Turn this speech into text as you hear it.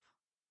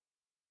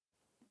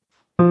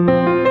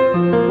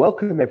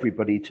Welcome,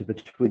 everybody, to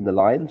Between the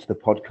Lines, the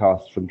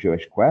podcast from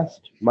Jewish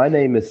Quest. My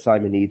name is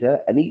Simon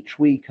Eder, and each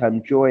week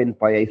I'm joined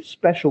by a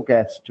special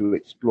guest to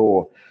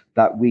explore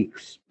that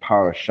week's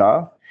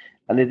parasha.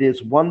 And it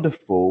is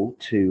wonderful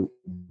to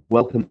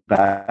welcome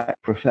back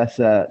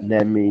Professor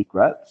Nemi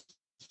Gratz,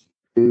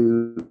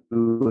 who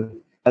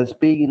has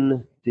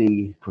been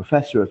the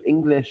professor of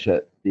English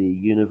at the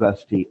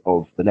University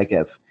of the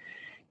Negev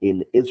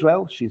in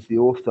Israel. She's the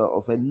author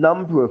of a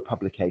number of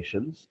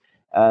publications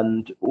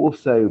and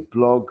also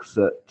blogs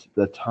at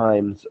the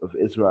Times of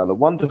Israel, a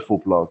wonderful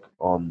blog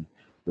on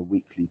the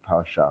weekly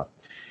Parsha.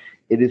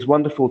 It is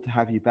wonderful to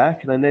have you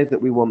back, and I know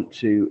that we want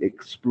to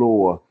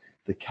explore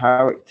the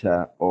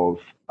character of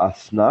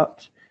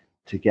Asnat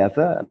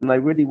together. And I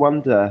really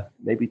wonder,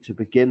 maybe to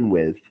begin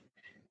with,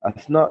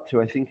 Asnat, who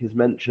I think is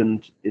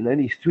mentioned in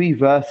only 3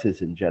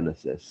 verses in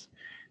Genesis,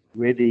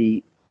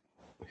 really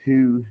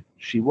who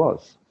she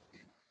was.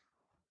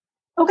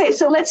 Okay,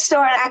 so let's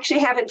start. I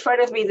actually have in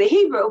front of me the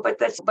Hebrew, but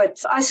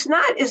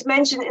Asnat is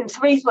mentioned in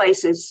 3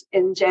 places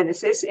in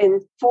Genesis. In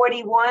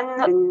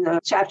 41, in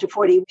chapter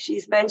 40,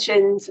 she's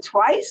mentioned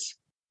twice.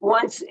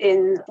 Once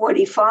in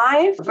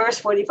 45, verse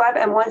 45,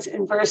 and once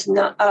in verse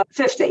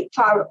 50.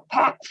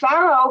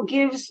 Pharaoh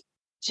gives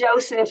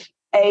Joseph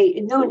a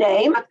new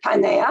name,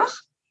 Paneach,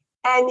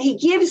 and he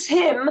gives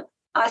him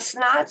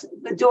Asnat,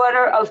 the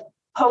daughter of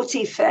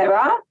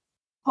Potiphera,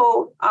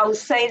 who I'll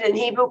say it in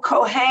Hebrew,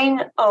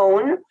 Kohen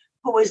On,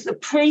 who is the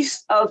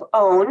priest of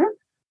On,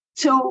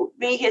 to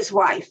be his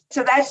wife.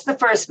 So that's the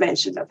first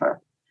mention of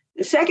her.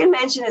 The second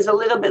mention is a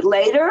little bit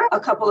later, a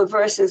couple of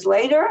verses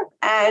later,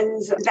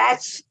 and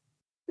that's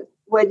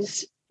when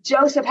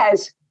Joseph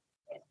has,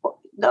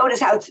 notice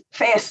how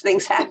fast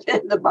things happen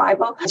in the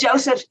Bible.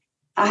 Joseph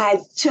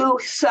had 2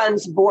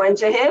 sons born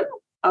to him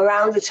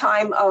around the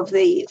time of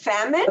the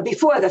famine,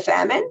 before the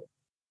famine,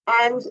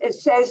 and it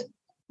says,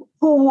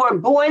 who were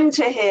born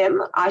to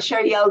him,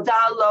 Asher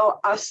Yelda Lo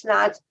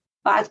Asnat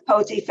Bat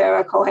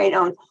Potiphera Kohen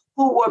On,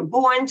 who were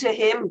born to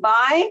him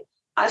by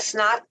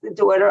Asnat, the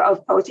daughter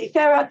of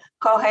Potiphera,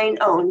 Kohen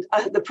On,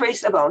 the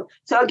priest of On.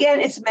 So again,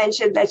 it's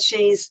mentioned that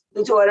she's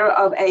the daughter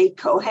of a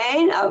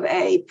Kohen, of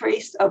a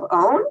priest of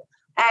On.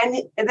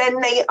 And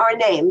then they are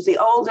names. The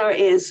older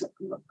is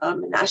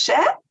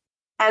Menashe,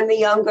 and the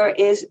younger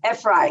is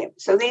Ephraim.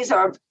 So these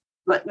are,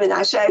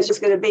 Menashe is just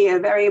going to be a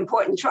very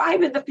important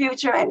tribe in the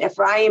future, and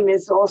Ephraim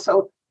is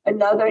also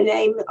another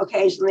name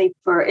occasionally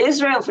for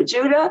Israel, for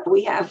Judah.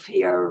 We have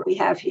here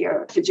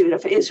for Judah,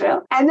 for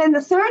Israel. And then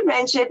the third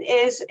mention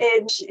is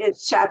in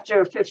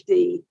chapter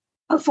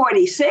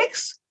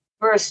 46,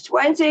 verse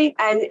 20.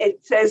 And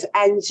it says,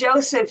 and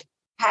Joseph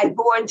had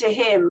born to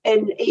him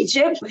in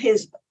Egypt,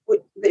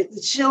 the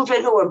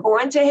children who were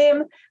born to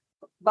him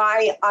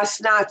by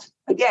Asnat,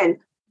 again,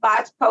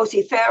 Bat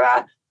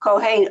Potiphera,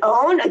 Kohen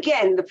On,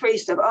 again, the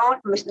priest of On,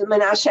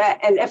 Menashe,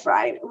 and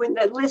Ephraim, with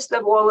the list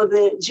of all of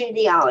the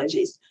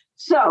genealogies.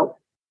 So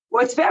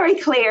what's very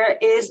clear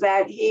is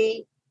that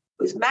he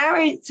was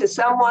married to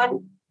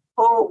someone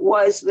who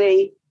was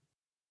the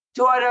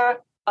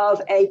daughter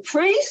of a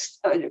priest,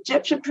 an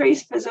Egyptian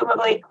priest,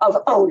 presumably, of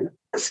On.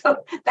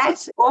 So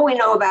that's all we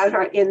know about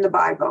her in the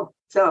Bible.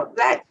 So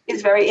that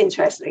is very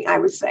interesting, I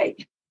would say.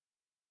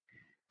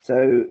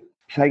 So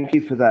thank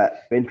you for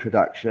that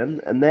introduction.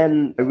 And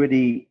then I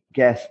really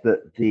guess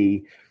that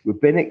the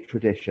rabbinic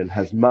tradition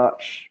has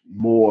much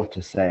more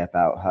to say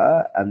about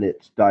her, and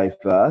it's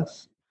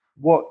diverse.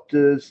 What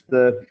does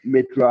the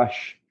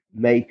Midrash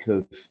make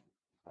of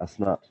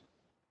Asnat?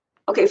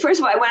 Okay, first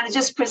of all, I want to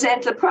just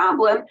present the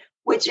problem,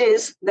 which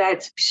is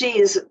that she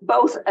is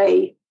both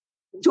a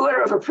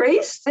daughter of a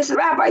priest. The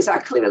rabbis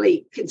are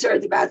clearly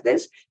concerned about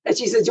this, that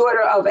she's a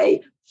daughter of a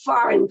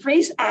foreign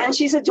priest, and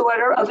she's a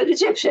daughter of an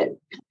Egyptian.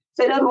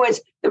 So in other words,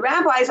 the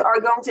rabbis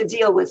are going to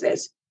deal with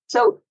this.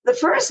 So the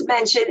first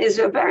mention is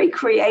a very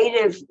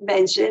creative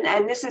mention,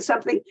 and this is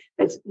something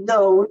that's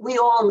known. We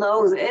all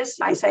know this.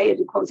 I say it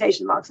in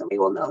quotation marks, and we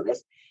all know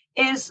this,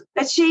 is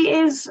that she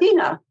is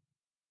Dinah,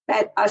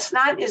 that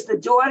Asnat is the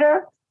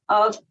daughter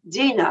of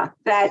Dinah.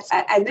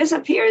 And this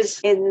appears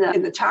in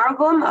the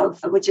Targum,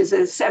 which is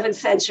the 7th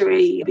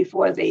century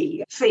before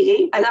the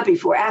CE, and not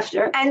before,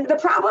 after. And the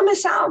problem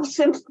is solved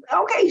simply.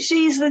 Okay,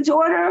 she's the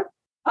daughter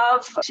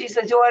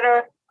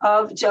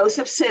of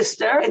Joseph's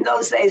sister. In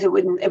those days, it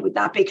would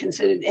not be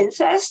considered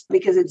incest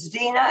because it's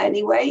Dinah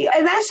anyway.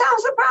 And that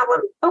solves the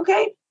problem.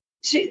 Okay.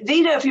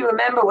 Dinah, if you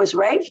remember, was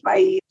raped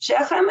by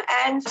Shechem,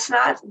 and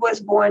Asnat was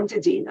born to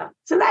Dinah.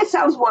 So that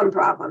solves one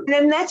problem. And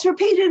then that's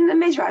repeated in the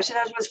Midrash. And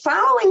as I was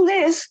following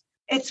this,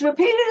 it's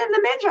repeated in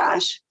the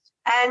Midrash.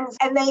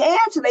 And they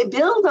add, so they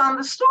build on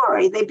the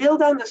story.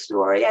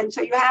 And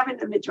so you have in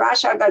the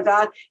Midrash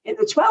Haggadah in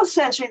the 12th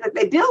century that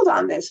they build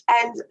on this.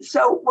 And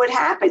so what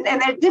happened,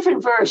 and there are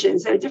different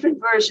versions. There are different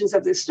versions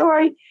of the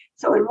story.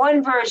 So in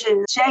one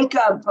version,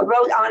 Jacob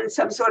wrote on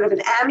some sort of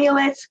an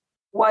amulet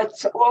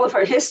what's all of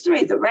her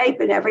history, the rape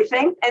and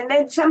everything. And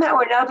then somehow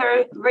or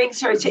another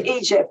brings her to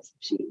Egypt.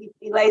 He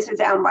lays her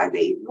down by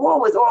the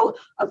wall with all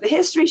of the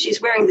history.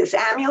 She's wearing this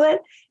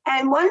amulet.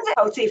 And one day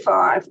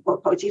Potiphar,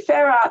 or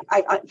Potipharah,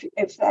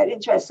 if that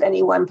interests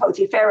anyone,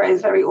 Potipharah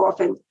is very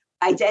often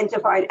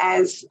identified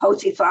as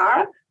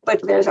Potiphar,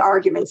 but there's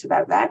arguments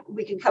about that.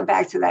 We can come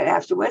back to that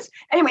afterwards.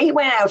 Anyway, he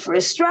went out for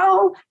a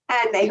stroll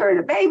and they heard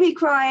a baby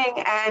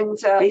crying. And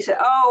he said,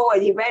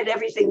 and he read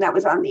everything that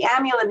was on the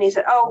amulet. And he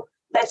said,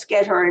 let's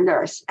get her a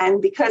nurse.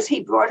 And because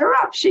he brought her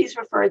up, she's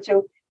referred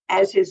to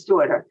as his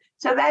daughter.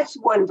 So that's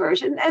one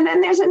version. And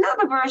then there's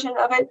another version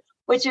of it,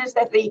 which is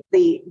that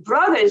the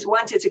brothers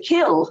wanted to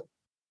kill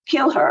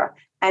her.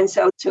 And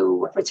so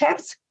to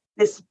protect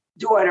this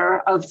daughter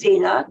of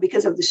Dinah,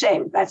 because of the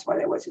shame, that's why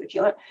they wanted to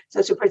kill her.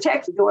 So to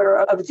protect the daughter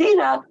of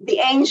Dinah, the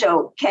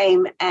angel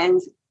came and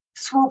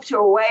swooped her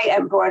away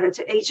and brought her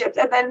to Egypt.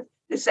 And then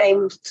the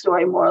same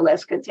story more or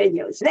less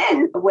continues.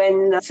 Then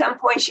when at some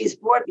point she's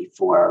brought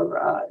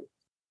before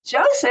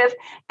Joseph,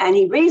 and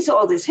he reads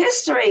all this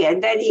history,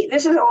 and then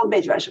this is old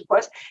Midrash, of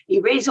course, he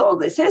reads all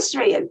this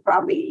history, and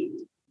probably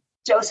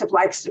Joseph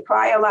likes to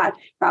cry a lot,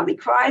 probably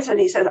cries, and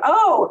he says,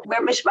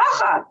 we're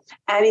mishpacha.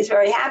 And he's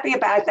very happy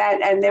about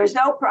that, and there's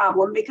no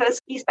problem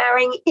because he's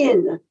marrying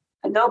in.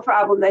 And no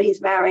problem that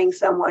he's marrying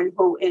someone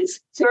who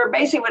is. So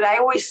basically what I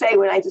always say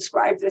when I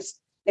describe this,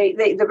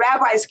 the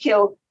rabbis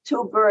kill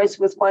two birds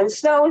with one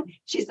stone.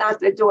 She's not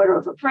the daughter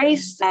of a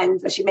priest,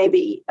 and she may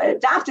be an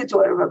adopted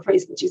daughter of a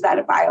priest, but she's not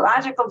a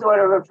biological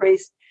daughter of a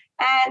priest.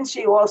 And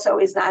she also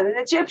is not an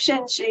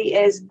Egyptian. She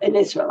is an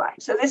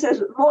Israelite. So this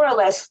is more or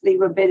less the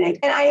rabbinic.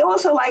 And I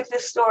also like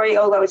this story,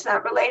 although it's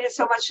not related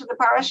so much to the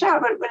parasha,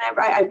 but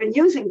whenever I've been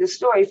using this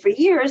story for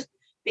years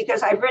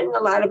because I've written a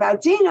lot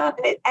about Dinah,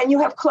 and you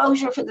have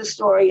closure for the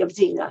story of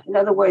Dinah. In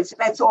other words,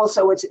 that's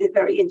also what's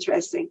very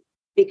interesting,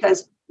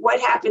 because what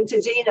happened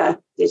to Dinah?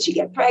 Did she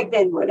get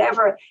pregnant?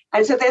 Whatever.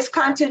 And so there's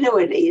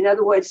continuity. In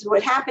other words,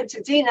 what happened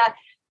to Dinah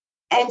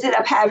ended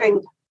up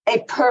having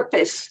a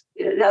purpose.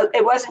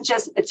 It wasn't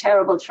just a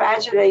terrible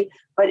tragedy,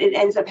 but it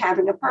ends up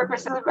having a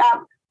purpose. And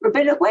the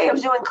rabbinic way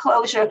of doing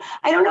closure,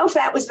 I don't know if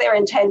that was their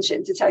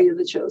intention, to tell you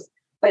the truth,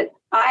 but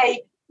I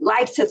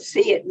like to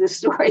see it in the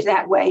story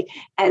that way,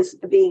 as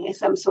being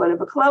some sort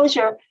of a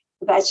closure,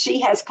 that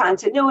she has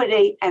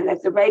continuity and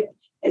that the rape,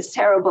 as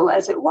terrible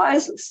as it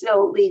was,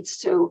 still leads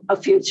to a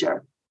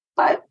future.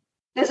 But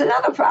there's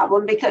another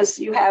problem, because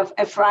you have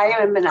Ephraim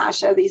and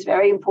Manasseh, these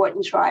very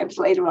important tribes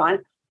later on,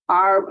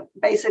 are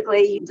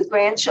basically the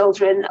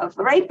grandchildren of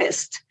the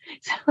rapist.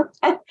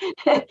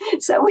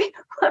 So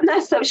I'm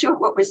not so sure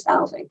what we're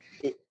solving.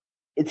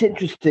 It's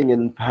interesting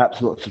and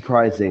perhaps not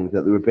surprising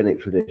that the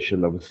rabbinic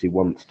tradition obviously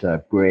wants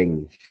to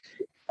bring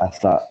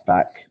Asat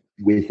back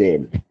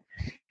within.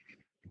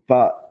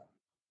 But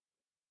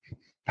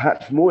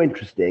perhaps more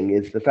interesting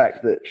is the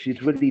fact that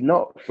she's really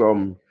not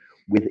from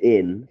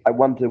within. I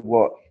wonder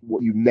what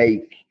you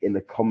make in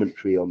the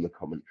commentary on the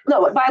commentary.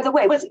 No, by the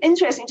way, what's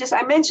interesting,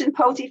 I mentioned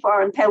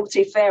Potiphar and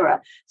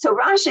Potipharah. So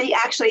Rashi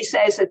actually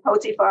says that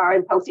Potiphar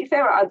and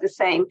Potipharah are the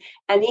same,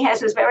 and he has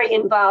this very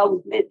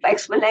involved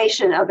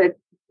explanation of it,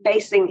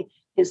 basing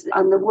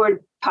on the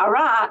word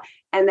para,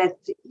 and that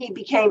he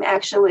became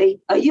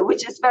actually a youth,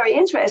 which is very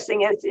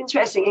interesting. And it's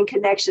interesting in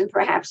connection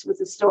perhaps with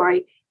the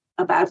story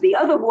about the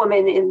other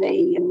woman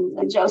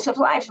in Joseph's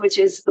life, which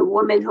is the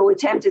woman who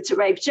attempted to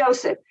rape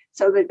Joseph.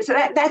 So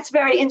that's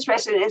very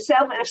interesting in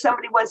itself. And if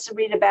somebody wants to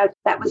read about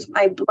that, was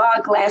my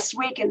blog last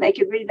week, and they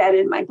could read that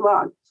in my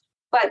blog.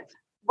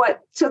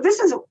 So this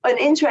is an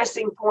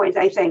interesting point,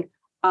 I think.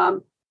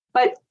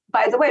 But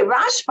by the way,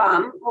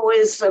 Rashbam, who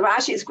is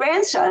Rashi's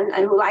grandson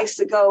and who likes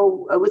to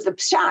go with the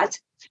pshat,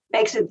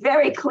 makes it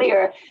very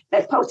clear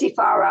that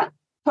Potipharah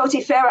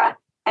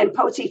and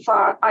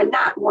Potiphar are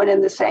not one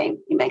and the same.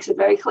 He makes it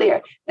very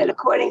clear that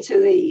according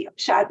to the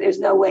pshat, there's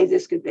no way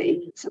this could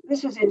be. So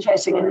this is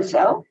interesting in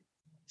itself.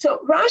 So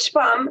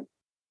Rashbam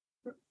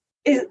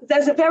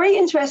does a very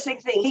interesting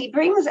thing. He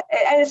brings,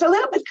 and it's a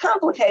little bit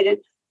complicated,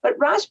 but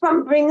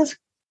Rashbam brings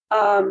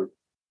another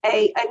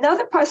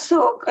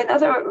pasuk,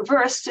 another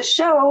verse to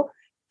show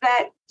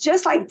that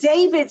just like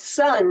David's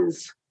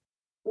sons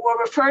were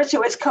referred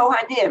to as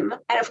Kohanim,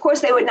 and of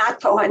course they were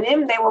not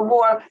Kohanim,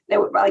 they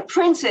were like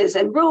princes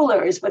and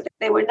rulers, but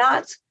they were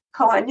not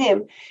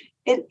Kohanim.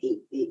 It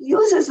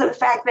uses the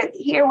fact that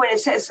here when it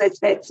says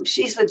that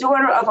she's the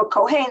daughter of a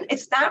Kohen,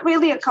 it's not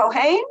really a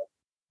Kohen,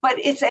 but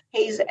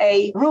he's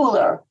a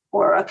ruler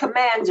or a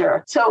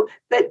commander. So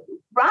that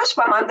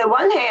Rashbam, on the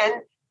one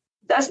hand,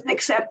 doesn't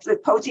accept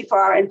that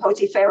Potiphar and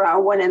Potipharah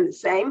are one and the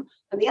same.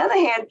 On the other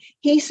hand,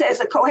 he says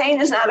a Kohen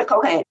is not a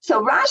Kohen.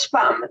 So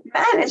Rashbam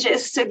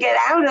manages to get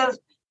out of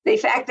the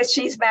fact that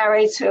he's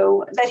married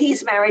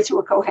to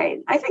a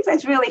Kohen. I think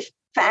that's really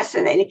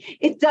fascinating.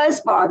 It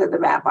does bother the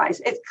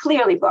rabbis. It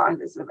clearly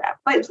bothers the rabbis.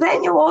 But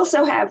then you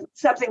also have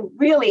something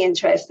really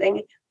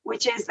interesting,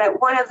 which is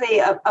that one of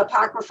the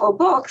apocryphal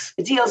books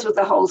deals with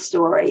the whole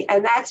story.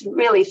 And that's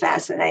really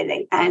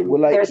fascinating. And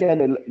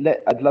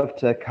I'd love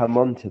to come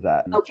on to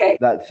that. Okay.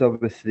 That's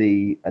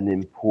obviously an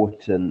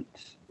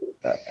important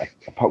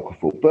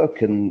apocryphal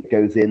book and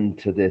goes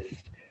into this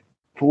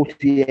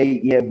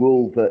 48-year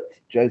rule that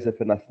Joseph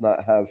and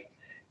Asnat have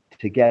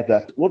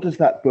together. What does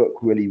that book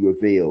really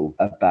reveal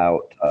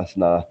about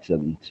Asnat,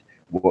 and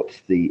what's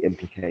the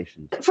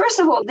implications? First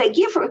of all, they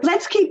give her,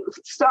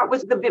 start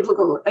with the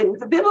biblical. In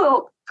the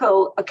biblical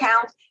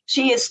account,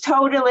 she is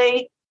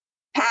totally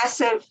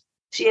passive.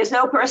 She has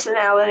no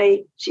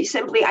personality. She's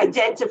simply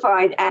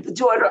identified as the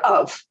daughter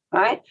of,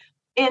 right?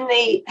 In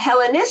the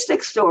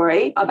Hellenistic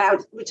story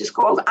which is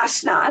called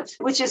Asnat,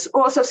 which is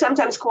also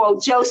sometimes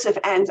called Joseph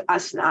and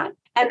Asnat.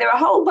 And there are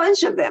a whole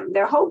bunch of them.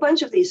 There are a whole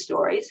bunch of these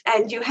stories.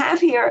 And you have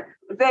here,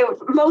 they were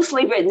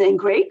mostly written in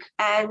Greek,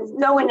 and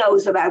no one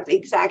knows about the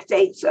exact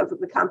dates of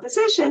the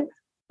composition,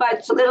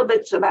 but a little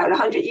bit about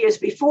 100 years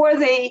before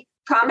the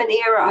Common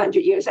Era,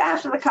 100 years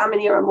after the Common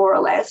Era, more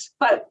or less.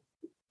 But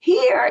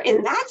here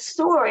in that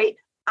story,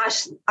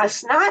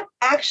 Asnat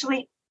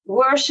actually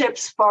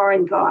worships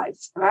foreign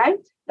gods, right?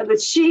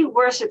 But she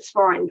worships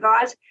foreign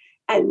gods.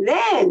 And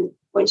then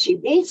when she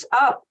meets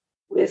up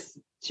with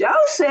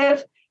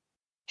Joseph,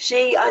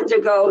 she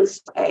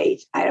undergoes I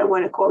don't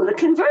want to call it a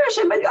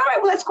conversion, but all right,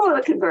 well, let's call it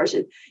a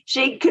conversion.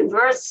 She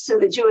converts to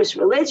the Jewish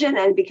religion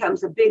and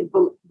becomes a big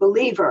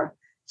believer.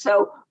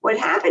 So what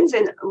happens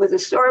with the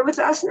story with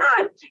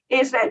Asnat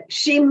is that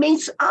she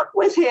meets up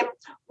with him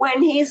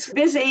when he's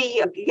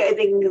busy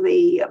getting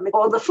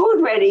all the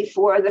food ready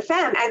for the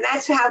famine. And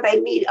that's how they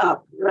meet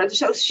up. Right?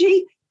 So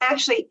she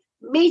actually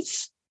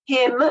meets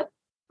him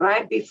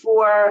right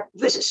before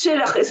the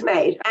shidduch is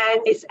made.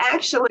 And it's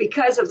actually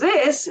because of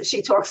this,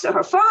 she talks to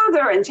her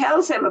father and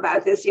tells him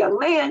about this young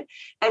man.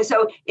 And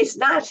so it's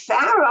not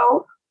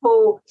Pharaoh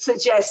who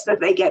suggests that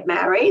they get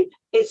married.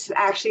 It's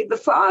actually the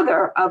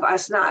father of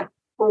Asnat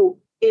who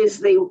is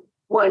the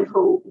one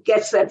who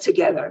gets them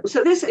together.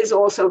 So this is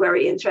also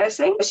very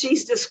interesting.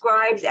 She's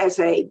described as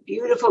a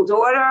beautiful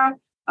daughter,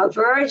 a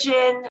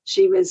virgin.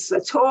 She was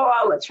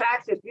tall,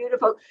 attractive,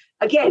 beautiful.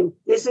 Again,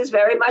 this is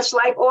very much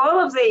like all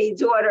of the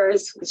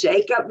daughters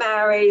Jacob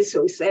marries,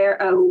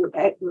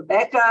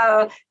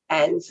 Rebecca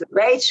and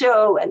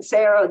Rachel and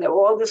Sarah, they're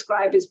all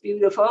described as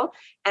beautiful.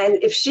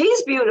 And if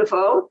she's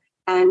beautiful,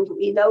 and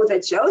we know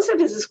that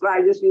Joseph is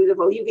described as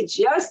beautiful, you could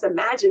just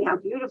imagine how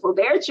beautiful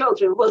their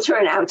children will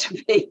turn out to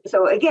be.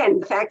 So again,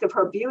 the fact of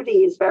her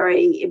beauty is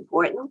very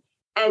important.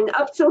 And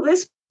up till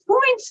this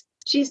point,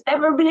 she's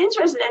never been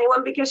interested in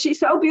anyone because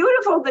she's so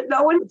beautiful that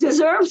no one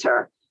deserves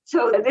her.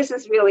 So this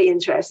is really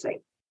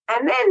interesting.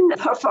 And then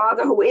her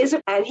father,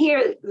 and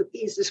here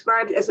he's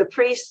described as a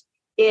priest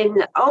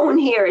in On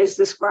here is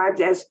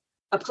described as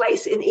a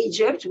place in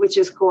Egypt, which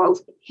is called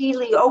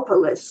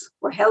Heliopolis.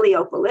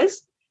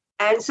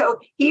 And so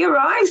he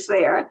arrives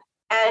there,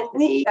 and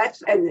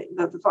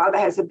the father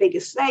has a big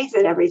estate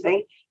and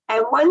everything.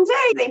 And one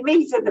day they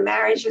meet and the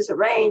marriage is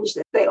arranged.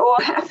 They all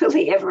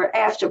happily ever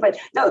after. But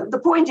no, the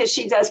point is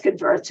she does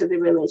convert to the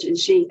religion.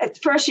 At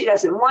first she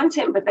doesn't want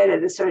him, but then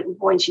at a certain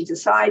point she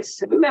decides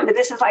to. Remember,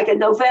 this is like a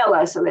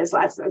novella, so there's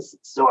lots of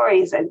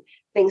stories and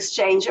things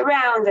change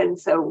around. And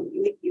so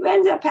you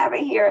end up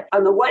having here,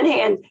 on the one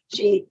hand,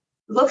 she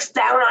looks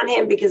down on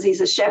him because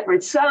he's a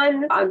shepherd's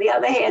son. On the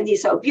other hand,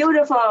 he's so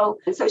beautiful.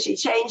 And so she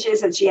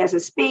changes and she has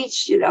a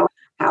speech,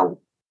 how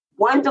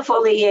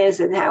wonderful he is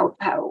and how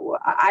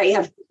I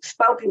have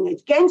spoken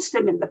against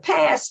him in the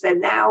past. And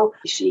now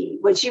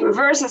when she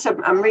reverses,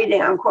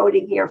 I'm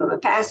quoting here from a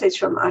passage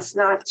from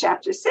Asnat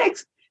chapter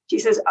 6. She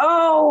says,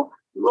 "Oh,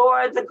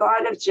 Lord, the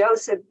God of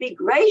Joseph, be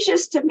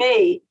gracious to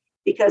me,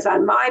 because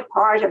on my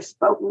part have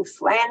spoken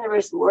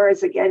slanderous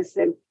words against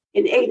him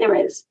in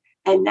ignorance.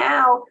 And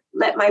now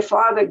let my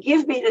father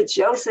give me to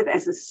Joseph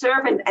as a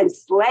servant and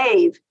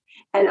slave,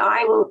 and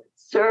I will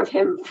serve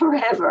him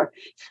forever."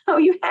 So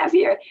you have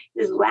here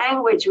this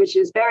language which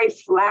is very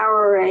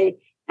flowery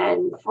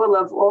and full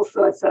of all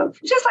sorts of,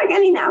 just like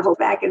any novel,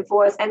 back and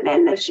forth. And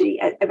then she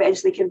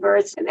eventually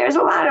converts. And there's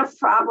a lot of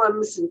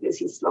problems because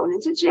he's thrown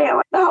into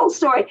jail. The whole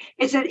story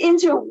is an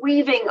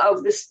interweaving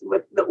of this,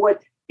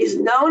 what is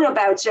known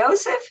about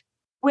Joseph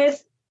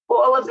with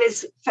all of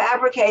this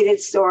fabricated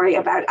story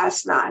about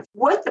Asnat.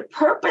 What the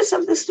purpose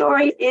of the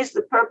story is,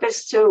 the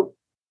purpose to,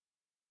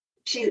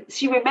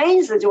 she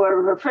remains the daughter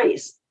of a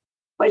priest.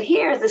 But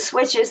here the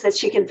switch is that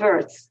she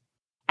converts.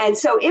 And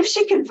so if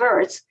she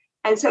converts,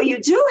 and so you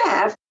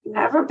have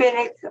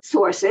rabbinic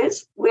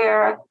sources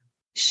where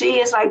she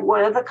is like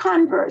one of the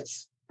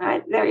converts,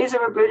 right? There is a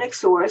rabbinic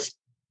source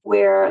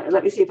where,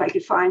 let me see if I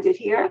could find it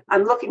here.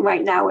 I'm looking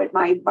right now at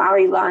my Bar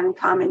Ilan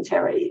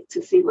commentary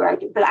to see where I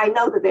can, but I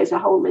know that there's a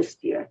whole list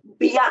here.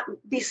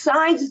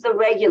 Besides the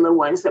regular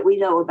ones that we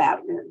know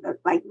about,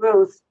 like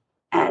Ruth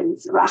and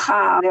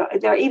Rachel,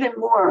 there are even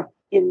more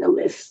in the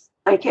list.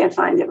 I can't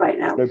find it right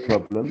now. No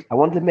problem. I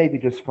wonder maybe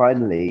just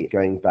finally,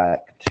 going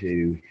back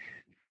to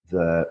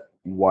the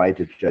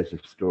wider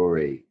Joseph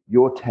story,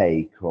 your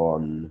take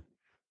on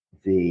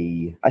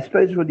I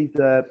suppose really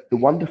the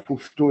wonderful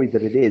story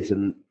that it is,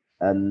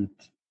 and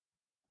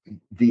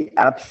the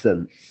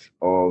absence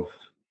of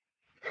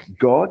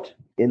God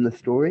in the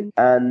story,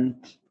 and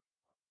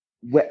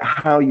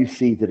how you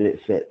see that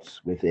it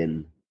fits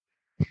within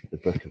the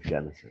book of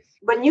Genesis.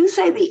 When you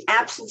say the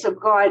absence of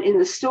God in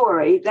the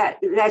story,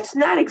 that's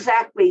not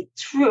exactly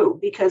true,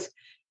 because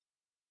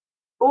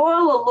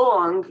all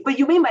along, but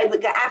you mean by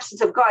the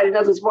absence of God? In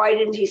other words, why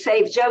didn't he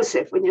save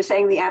Joseph when you're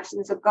saying the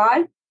absence of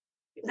God?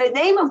 The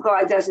name of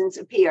God doesn't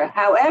appear.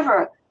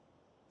 However,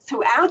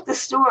 throughout the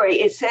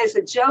story, it says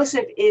that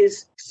Joseph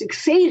is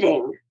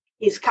succeeding.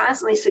 He's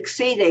constantly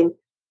succeeding,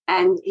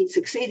 and he's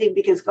succeeding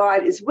because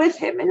God is with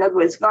him. In other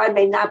words, God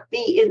may not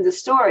be in the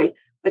story,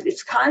 but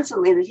it's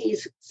constantly that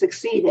he's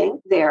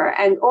succeeding there.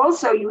 And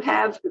also you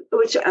have,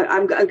 which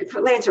I'm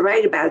planning to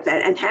write about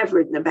that and have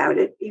written about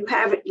it. You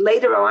have it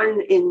later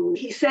on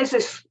he says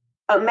this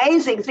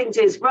amazing thing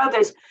to his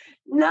brothers.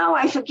 No,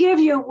 I forgive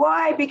you.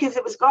 Why? Because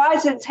it was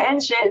God's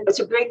intention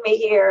to bring me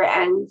here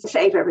and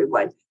save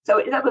everyone. So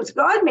in other words,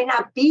 God may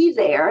not be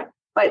there,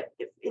 but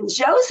in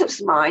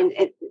Joseph's mind,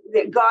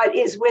 God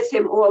is with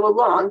him all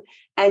along,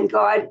 and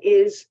God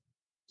is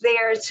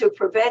there to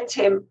prevent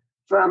him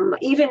from,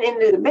 even in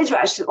the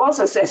Midrash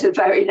also says it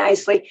very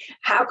nicely,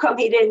 how come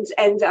he didn't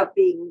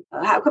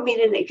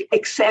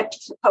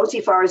accept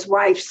Potiphar's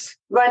wife's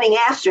running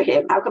after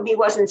him? How come he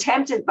wasn't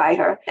tempted by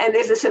her? And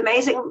there's this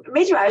amazing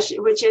Midrash,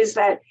 which is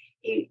that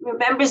he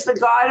remembers the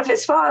God of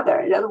his father.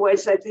 In other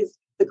words, that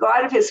the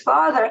God of his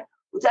father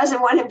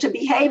doesn't want him to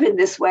behave in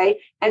this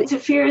way and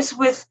interferes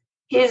with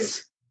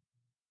his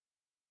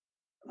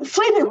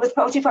flirting with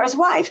Potiphar's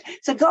wife.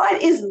 So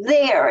God is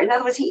there. In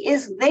other words, he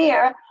is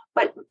there,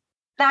 but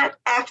not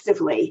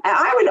actively. And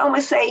I would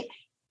almost say,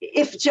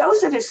 if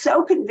Joseph is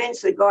so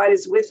convinced that God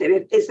is with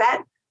him, is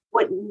that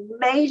what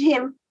made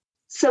him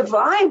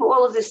survive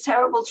all of this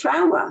terrible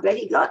trauma that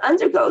he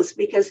undergoes?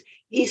 Because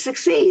he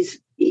succeeds.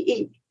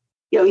 He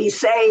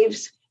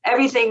saves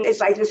everything. It's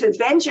like this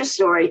adventure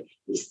story.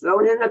 He's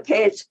thrown in a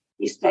pit.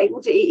 He's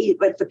taken to eat,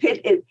 but the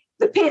pit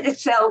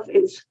itself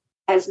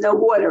has no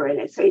water in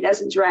it, so he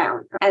doesn't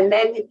drown. And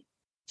then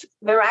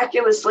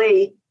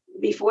miraculously,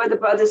 before the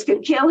brothers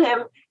can kill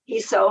him,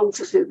 he's sold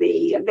to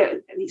the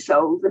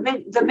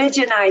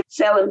Midianites,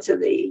 sell him to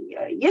the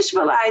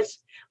Ishmaelites.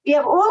 We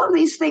have all of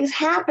these things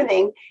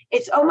happening.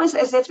 It's almost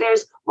as if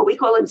there's what we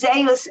call a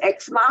deus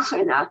ex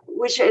machina,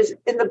 which is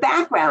in the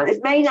background.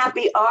 It may not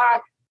be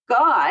our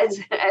God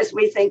as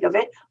we think of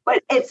it,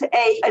 but it's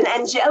an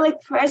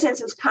angelic presence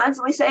who's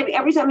constantly saving.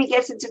 Every time he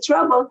gets into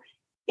trouble,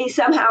 he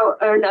somehow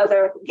or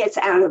another gets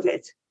out of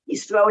it.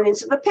 He's thrown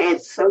into the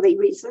pit, so he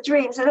reads the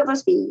dreams. And it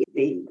was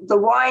the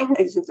wine,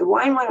 is it the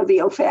wine one or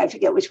the ophir? I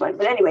forget which one.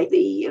 But anyway,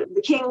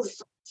 the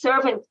king's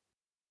servant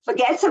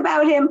forgets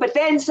about him, but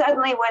then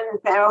suddenly when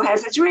Pharaoh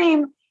has a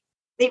dream,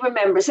 he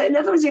remembers it. In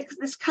other words,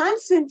 this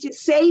constant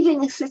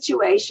saving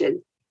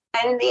situation.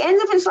 And in the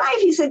end of his life,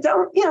 he said,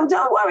 don't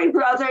worry,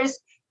 brothers.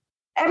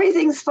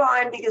 Everything's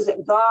fine because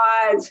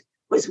God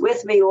was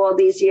with me all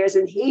these years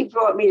and he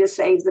brought me to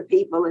save the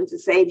people and to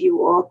save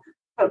you all.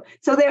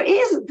 So there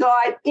is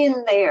God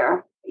in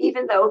there,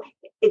 even though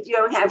you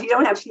don't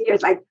have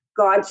fears like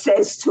God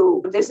says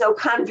to. There's no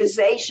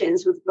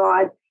conversations with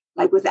God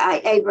like with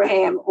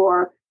Abraham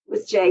or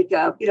with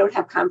Jacob. You don't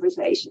have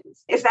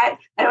conversations. I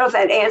don't know if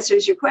that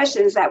answers your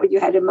question. Is that what you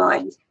had in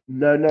mind?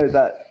 No,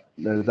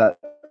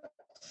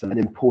 that's an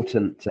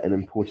important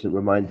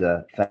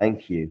reminder.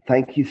 Thank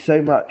you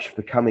so much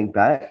for coming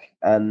back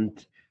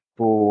and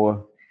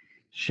for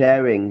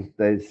sharing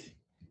those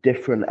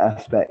different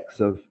aspects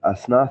of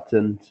Asnat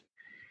and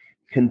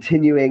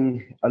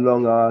continuing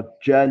along our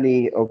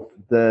journey of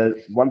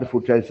the wonderful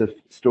Joseph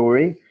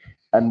story.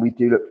 And we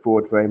do look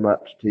forward very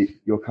much to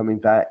your coming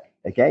back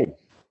again.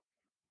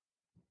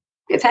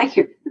 Yeah, thank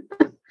you.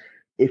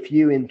 If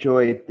you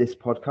enjoyed this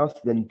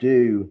podcast, then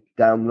do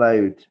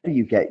download where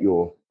you get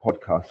your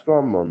podcast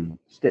from, on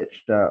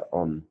Stitcher,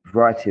 on a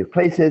variety of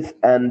places.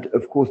 And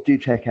of course, do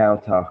check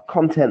out our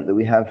content that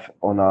we have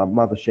on our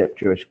mothership,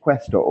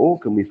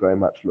 jewishquest.org. And we very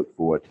much look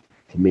forward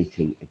to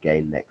meeting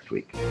again next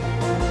week.